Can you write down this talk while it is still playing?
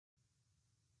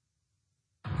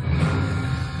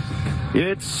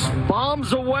It's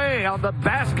bombs away on the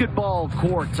basketball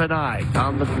court tonight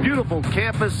on the beautiful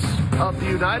campus of the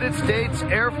United States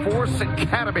Air Force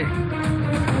Academy.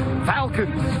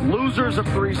 Falcons, losers of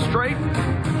 3 straight,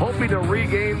 hoping to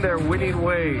regain their winning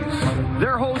ways.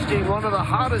 They're hosting one of the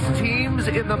hottest teams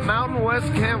in the Mountain West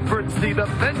Conference, the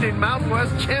defending Mountain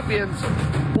West champions,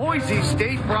 Boise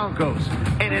State Broncos.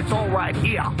 And it's all right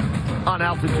here on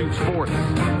Altitude Sports.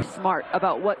 Smart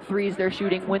about what threes they're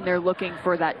shooting when they're looking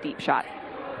for that deep shot.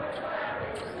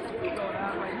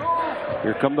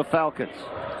 Here come the Falcons.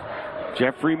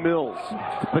 Jeffrey Mills,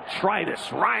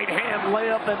 Petritus, right hand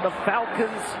layup, and the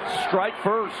Falcons strike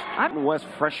first. West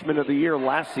Freshman of the Year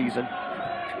last season.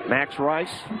 Max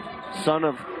Rice, son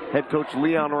of head coach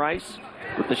Leon Rice,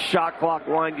 with the shot clock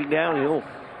winding down, he'll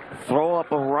throw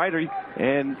up a righty,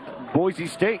 and Boise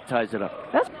State ties it up.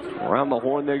 Around the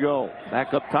horn they go.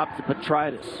 Back up top to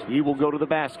Petritus. He will go to the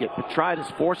basket.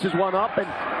 Petritus forces one up, and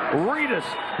Reedus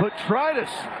Petritus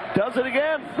does it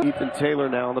again. Ethan Taylor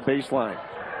now on the baseline.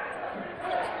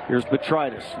 Here's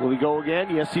Petritus. Will he go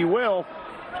again? Yes, he will.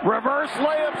 Reverse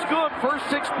layup's good. First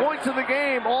 6 points of the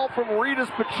game, all from Reedus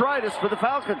Petritus for the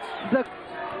Falcons.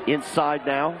 Inside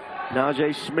now,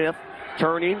 Najee Smith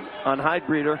turning on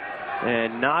Heidbreeder,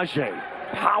 and Najee,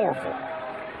 powerful.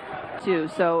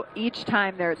 So each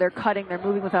time they're cutting, they're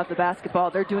moving without the basketball,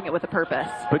 they're doing it with a purpose.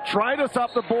 Petritus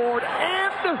off the board,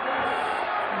 and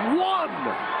one.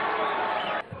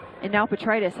 And now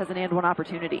Petritus has an and one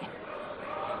opportunity.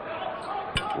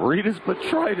 Reedus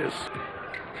Petritus.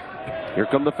 Here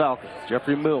come the Falcons.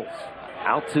 Jeffrey Mills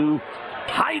out to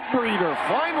Heidbreeder.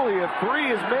 Finally, a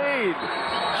 3 is made.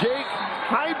 Jake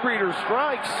Heidbreeder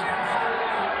strikes.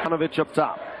 Panovich up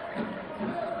top.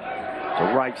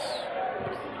 To Rice.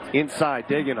 Inside,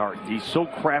 Degenhardt. He's so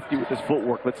crafty with his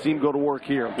footwork. Let's see him go to work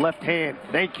here. Left hand.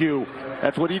 Thank you.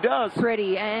 That's what he does.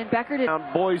 Pretty. And Becker did. Down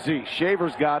Boise.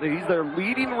 Shaver's got it. He's their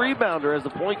leading rebounder as the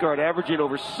point guard, averaging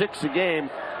over 6 a game.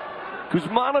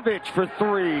 Kuzmanovic for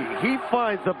 3. He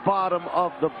finds the bottom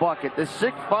of the bucket. The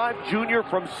 6'5" junior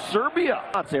from Serbia.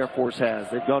 Air Force has.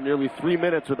 They've gone nearly 3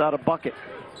 minutes without a bucket.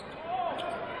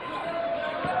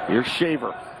 Here's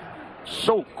Shaver.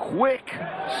 So quick,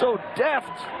 so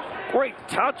deft. Great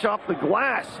touch off the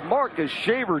glass. Marcus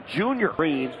Shaver Jr.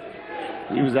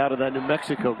 He was out of that New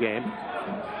Mexico game.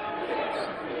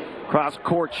 Cross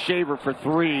court, Shaver for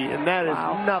 3, and that is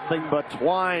nothing but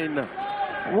twine.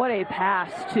 What a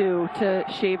pass to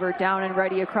Shaver, down and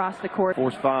ready across the court.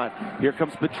 Force 5. Here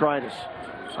comes Petritus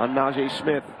on Najee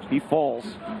Smith. He falls.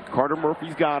 Carter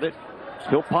Murphy's got it.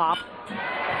 He'll pop.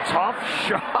 Tough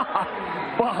shot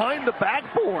behind the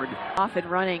backboard. Off and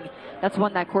running. That's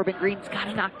one that Corbin Green's got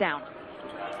to knock down.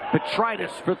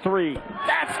 Petritus for 3.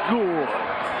 That's good.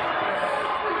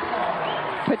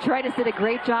 Petritus did a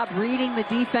great job reading the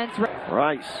defense.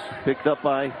 Rice picked up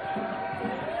by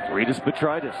Reedus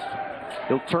Petritus.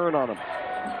 He'll turn on him.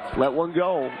 Let one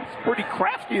go. He's pretty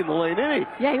crafty in the lane, isn't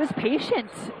he? Yeah, he was patient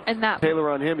in that. Taylor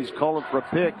on him. He's calling for a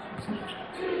pick.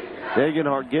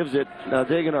 Degenhardt gives it. Now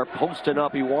Degenhardt posting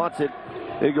up. He wants it.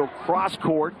 They go cross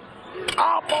court.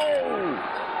 Abo!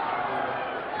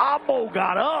 Abo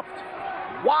got up.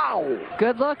 Wow.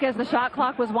 Good look as the shot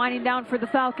clock was winding down for the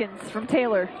Falcons from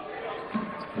Taylor.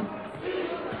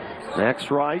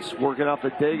 Max Rice working off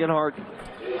the Degenhardt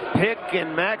pick,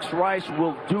 and Max Rice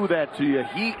will do that to you.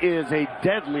 He is a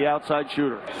deadly outside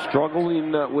shooter.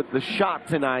 Struggling with the shot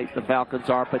tonight, the Falcons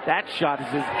are, but that shot is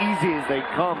as easy as they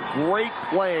come. Great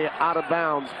play out of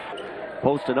bounds.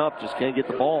 Posting up, just can't get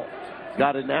the ball.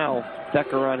 Got it now.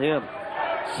 Becker on him.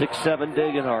 6'7"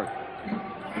 Degenhardt.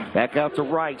 Back out to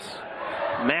Rice.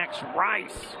 Max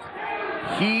Rice.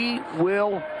 He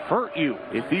will hurt you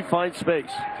if he finds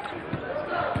space.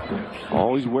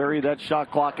 Always wary of that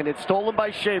shot clock, and it's stolen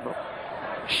by Shaver.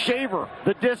 Shaver,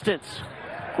 the distance.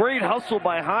 Great hustle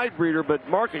by Heidbreeder, but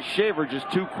Marcus Shaver just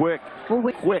too quick.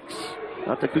 Quicks.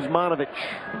 Not to Kuzmanovic.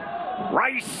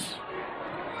 Rice.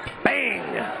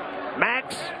 Bang.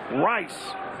 Max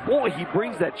Rice. Boy, he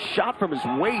brings that shot from his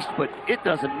waist, but it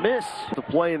doesn't miss. To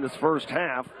play in this first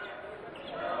half.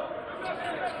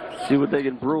 See what they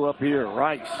can brew up here.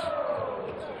 Rice.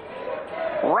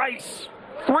 Rice.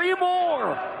 3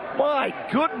 more. My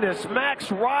goodness,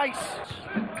 Max Rice.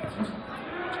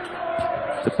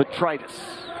 To Petritus.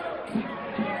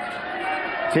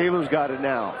 Taylor's got it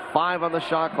now. 5 on the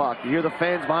shot clock. You hear the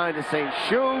fans behind us saying,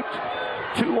 shoot.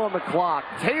 2 on the clock.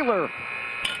 Taylor,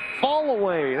 fall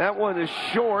away. That one is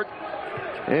short.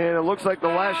 And it looks like the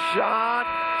last shot.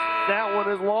 That one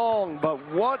is long. But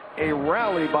what a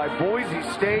rally by Boise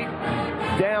State.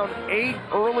 Down 8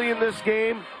 early in this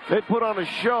game. They put on a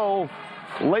show.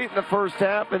 late in the first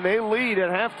half, and they lead at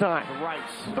halftime. Rice.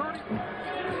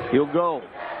 He'll go.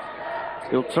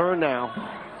 He'll turn now.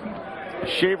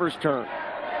 Shaver's turn.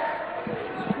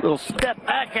 Little step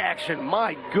back action.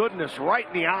 My goodness, right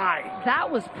in the eye. That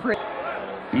was pretty.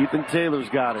 Ethan Taylor's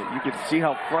got it. You can see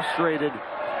how frustrated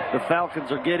the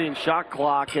Falcons are getting shot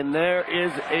clock, and there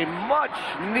is a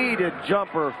much-needed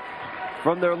jumper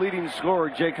from their leading scorer,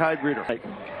 Jake Heidbreeder.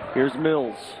 Here's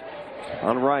Mills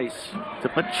on Rice to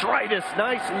Petritis.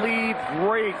 Nice lead,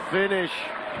 great finish.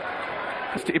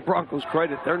 State Broncos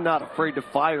credit, they're not afraid to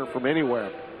fire from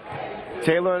anywhere.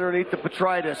 Taylor underneath the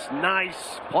Petritis.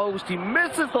 Nice post. He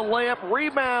misses the layup.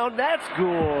 Rebound. That's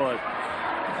good.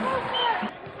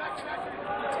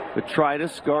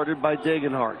 Petritis guarded by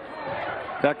Degenhart.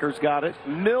 Becker's got it.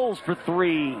 Mills for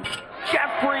three.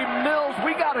 Jeffrey Mills.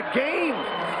 We got a game.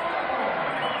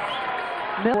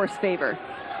 Mills' favor.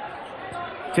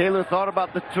 Taylor thought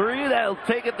about the three. That'll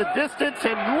take it the distance.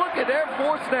 And look at Air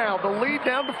Force now. The lead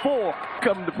down to 4.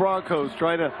 Come the Broncos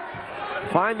trying to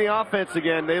find the offense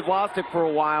again. They've lost it for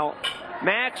a while.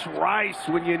 Max Rice.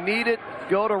 When you need it,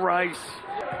 go to Rice.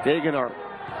 Degenhart,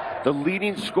 the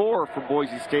leading scorer for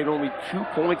Boise State, only 2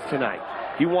 points tonight.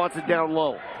 He wants it down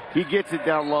low. He gets it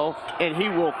down low, and he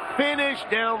will finish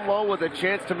down low with a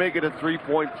chance to make it a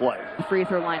three-point play. The free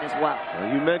throw line as well.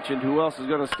 You mentioned who else is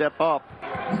going to step up.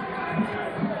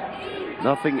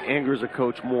 Nothing angers a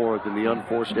coach more than the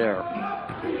unforced error.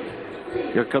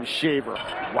 Here comes Shaver.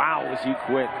 Wow, is he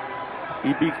quick.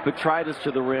 He beats Petritis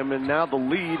to the rim, and now the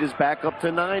lead is back up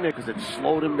to 9 because it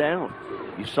slowed him down.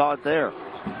 You saw it there.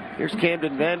 Here's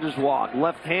Camden Vanderswalk.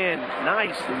 Left hand,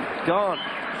 nice and gone.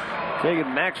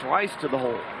 Taking Max Rice to the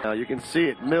hole. Now you can see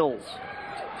it. Mills.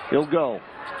 He'll go.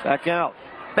 Back out.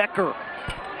 Becker.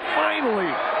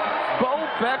 Finally, Bo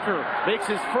Becker makes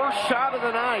his first shot of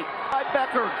the night. By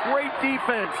Becker. Great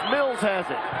defense. Mills has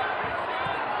it.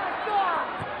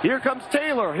 Here comes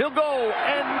Taylor. He'll go.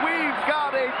 And we've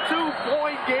got a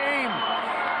 2-point game.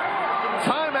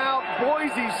 Timeout,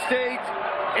 Boise State.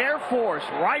 Air Force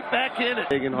right back in it.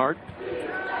 Degenhart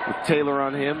with Taylor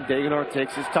on him. Degenhart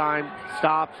takes his time,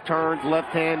 stops, turns, left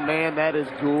hand. Man, that is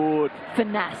good.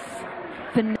 Finesse.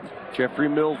 Jeffrey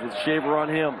Mills with Shaver on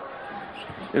him.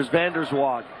 There's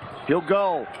Vanderswalk. He'll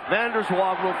go.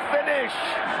 Vanderswalk will finish.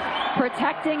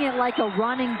 Protecting it like a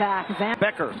running back.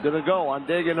 Becker's going to go on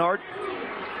Degenhart.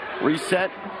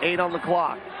 Reset, 8 on the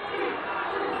clock.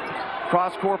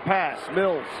 Cross-court pass,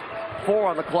 Mills. 4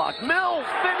 on the clock. Mills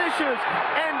finishes,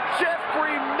 and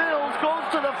Jeffrey Mills goes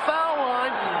to the foul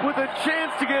line with a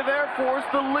chance to give Air Force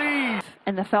the lead.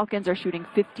 And the Falcons are shooting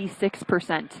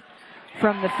 56%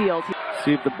 from the field.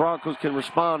 See if the Broncos can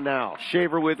respond now.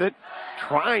 Shaver with it,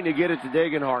 trying to get it to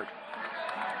Degenhart.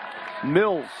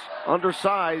 Mills,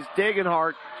 undersized.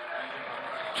 Degenhart,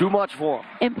 too much for him.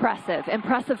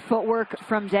 Impressive footwork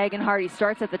from Degenhart. He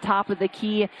starts at the top of the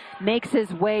key, makes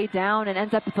his way down, and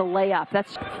ends up with a layup.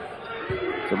 That's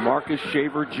DeMarcus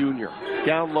Shaver Jr.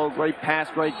 Down low, great pass,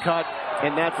 great cut,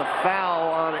 and that's a foul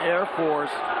on Air Force.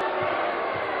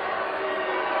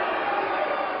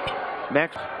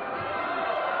 Max.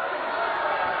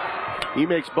 He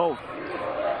makes both.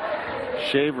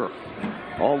 Shaver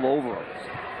all over him.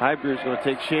 Heidbreeder's going to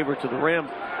take Shaver to the rim,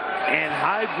 and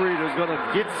Heidbreeder's going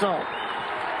to get some.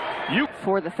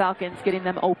 For the Falcons, getting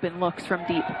them open looks from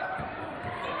deep.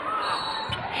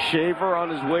 Shaver on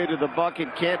his way to the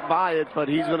bucket, can't buy it, but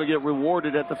he's going to get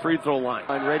rewarded at the free throw line.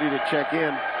 Ready to check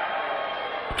in.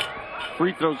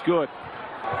 Free throw's good.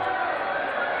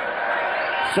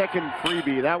 Second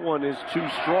freebie. That one is too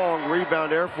strong.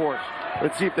 Rebound Air Force.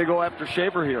 Let's see if they go after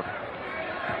Shaver here.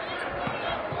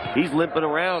 He's limping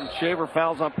around. Shaver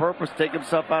fouls on purpose, take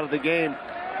himself out of the game.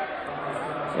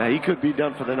 Yeah, he could be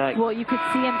done for the night. Well, you could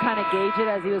see him kind of gauge it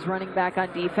as he was running back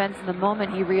on defense. And the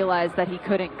moment he realized that he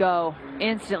couldn't go,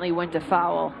 instantly went to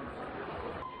foul.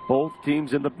 Both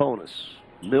teams in the bonus.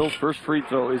 Mills' first free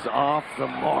throw is off the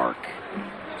mark.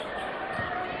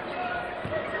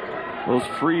 Those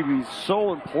freebies,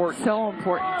 so important. So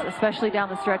important, especially down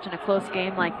the stretch in a close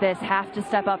game like this. Have to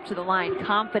step up to the line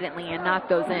confidently and knock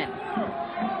those in.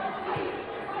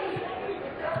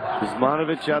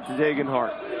 Kuzmanovic out to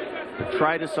Degenhart.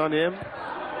 Petritis on him.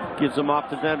 Gives him off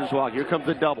to Vanderswalk. Here comes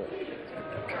the double.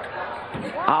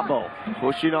 Abo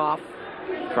pushing off.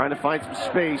 Trying to find some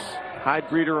space.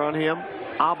 Heidbreeder on him.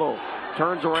 Abo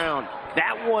turns around.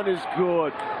 That one is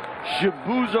good.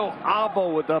 Shibuzo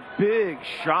Abo with a big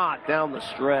shot down the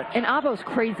stretch. And Abo's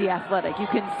crazy athletic. You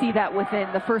can see that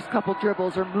within the first couple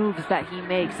dribbles or moves that he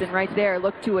makes. And right there,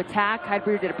 look to attack.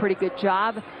 Heidbreeder did a pretty good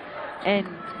job. And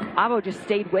Abo just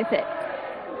stayed with it.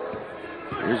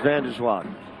 Here's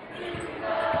Vanderswalk.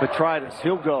 Petritis,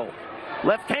 he'll go.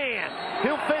 Left hand.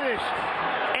 He'll finish.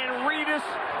 And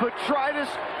Petritis,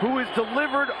 who has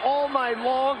delivered all night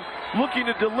long, looking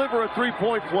to deliver a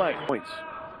three-point play. Points.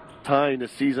 Tying the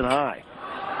season high.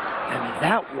 And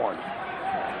that one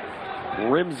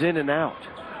rims in and out.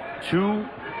 2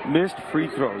 missed free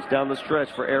throws down the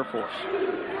stretch for Air Force.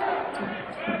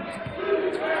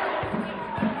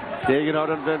 Digging out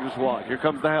on Vanderswag. Here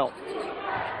comes the help.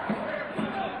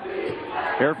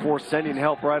 Air Force sending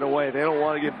help right away. They don't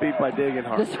want to get beat by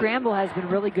Degenhardt. The scramble has been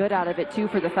really good out of it, too,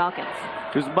 for the Falcons.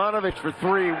 Kuzmanovic for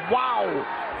 3.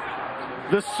 Wow!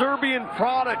 The Serbian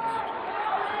product.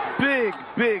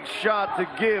 Big shot to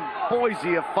give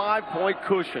Boise a 5-point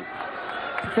cushion.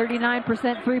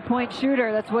 39% three-point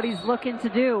shooter. That's what he's looking to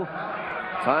do.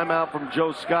 Timeout from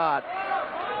Joe Scott.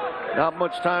 Not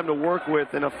much time to work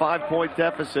with in a 5-point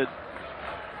deficit.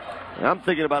 And I'm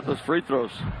thinking about those free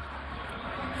throws.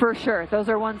 For sure. Those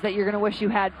are ones that you're going to wish you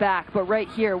had back. But right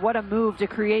here, what a move to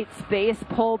create space,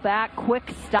 pull back,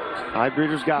 quick stop.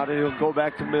 Highbreeder's got it. He'll go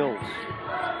back to Mills.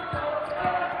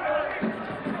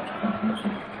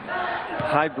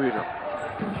 Highbreeder.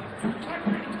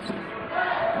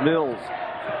 Mills.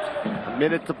 A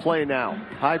minute to play now.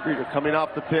 Highbreeder coming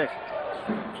off the pick.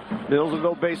 Mills will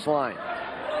go baseline.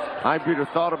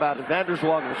 Highbreeder thought about it.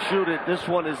 Vanderswag will shoot it. This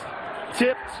one is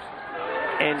tipped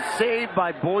and saved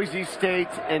by Boise State.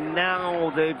 And now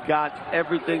they've got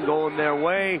everything going their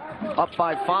way. Up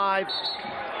by 5.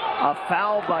 A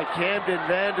foul by Camden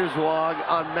Vanderswag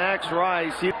on Max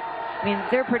Rice. I mean,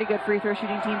 they're a pretty good free throw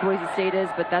shooting team, Boise State is,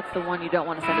 but that's the one you don't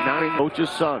want to send to free throw. Coach's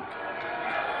son.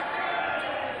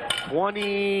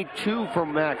 22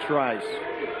 from Max Rice.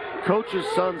 Coach's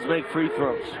sons make free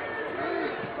throws.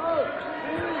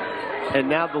 And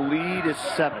now the lead is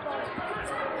 7.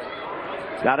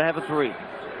 Got to have a 3.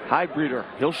 Highbreeder,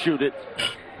 he'll shoot it.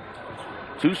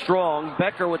 Too strong.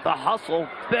 Becker with the hustle.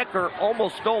 Becker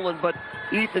almost stolen, but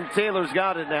Ethan Taylor's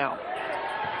got it now.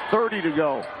 30 to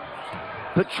go.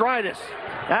 Petritis,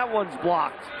 that one's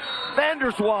blocked.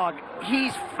 Vanderswag,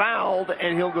 he's fouled,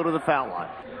 and he'll go to the foul line.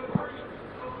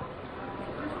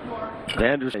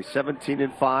 Vanderswag,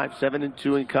 17-5,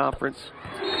 7-2 in conference.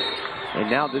 And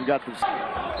now they've got this.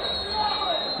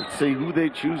 Let's see who they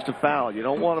choose to foul. You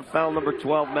don't want to foul number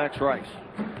 12, Max Rice.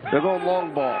 They're going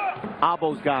long ball.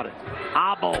 Abo's got it.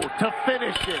 Abo to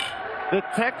finish it. The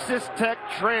Texas Tech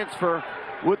transfer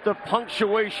with the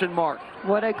punctuation mark.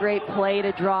 What a great play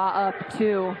to draw up,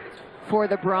 too, for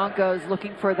the Broncos,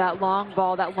 looking for that long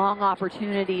ball, that long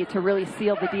opportunity to really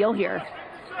seal the deal here.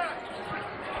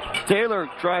 Taylor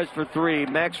tries for 3.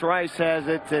 Max Rice has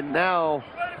it, and now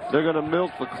they're going to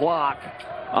milk the clock.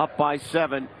 Up by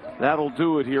 7. That'll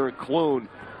do it here at Clune.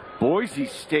 Boise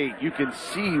State, you can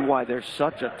see why they're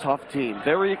such a tough team.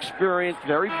 Very experienced,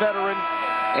 very veteran,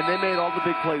 and they made all the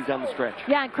big plays down the stretch.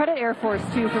 Yeah, and credit Air Force,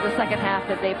 too, for the second half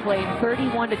that they played.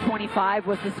 31-25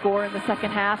 was the score in the second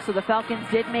half, so the Falcons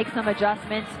did make some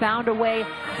adjustments, found a way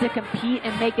to compete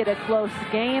and make it a close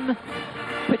game.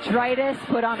 Petritis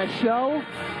put on a show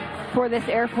for this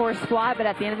Air Force squad, but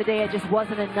at the end of the day, it just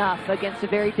wasn't enough against a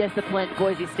very disciplined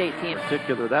Boise State team.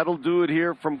 That'll do it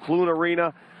here from Clune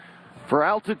Arena. For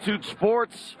Altitude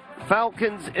Sports,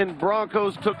 Falcons and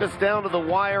Broncos took us down to the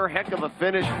wire. Heck of a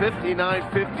finish,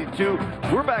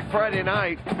 59-52. We're back Friday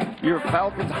night. Your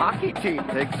Falcons hockey team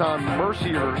takes on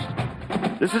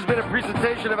Mercyhurst. This has been a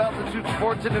presentation of Altitude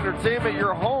Sports and Entertainment,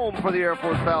 your home for the Air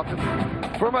Force Falcons.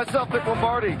 For myself, Nick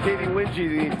Lombardi, Katie Wingy,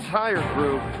 the entire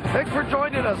crew, thanks for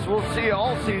joining us. We'll see you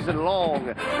all season long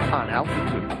on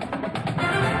Altitude.